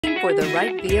for the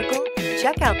right vehicle?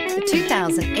 Check out the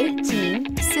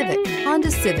 2018 Civic,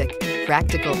 Honda Civic.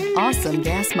 Practical, awesome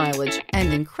gas mileage,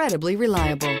 and incredibly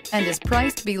reliable, and is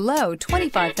priced below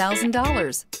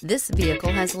 $25,000. This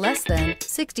vehicle has less than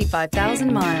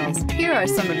 65,000 miles. Here are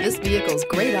some of this vehicle's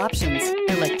great options: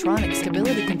 electronic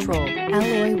stability control,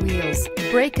 alloy wheels,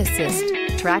 brake assist,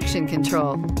 traction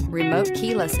control, remote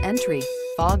keyless entry,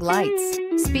 fog lights,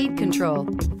 speed control,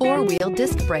 four-wheel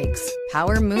disc brakes,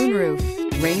 power moonroof,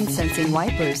 rain sensing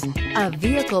wipers. A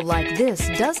vehicle like this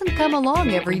doesn't come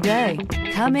along every day.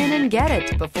 Come in and get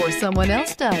it before someone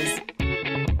else does.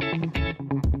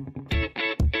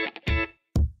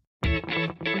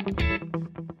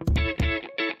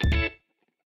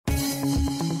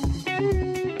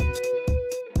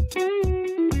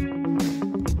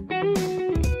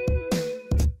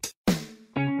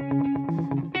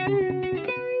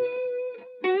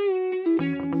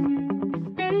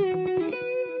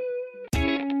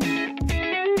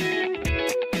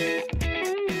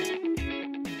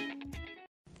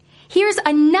 Here's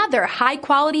another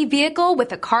high-quality vehicle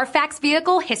with a Carfax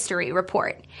Vehicle History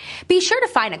Report. Be sure to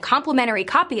find a complimentary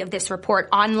copy of this report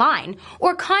online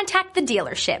or contact the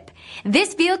dealership.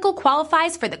 This vehicle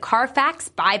qualifies for the Carfax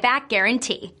Buyback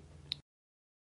Guarantee.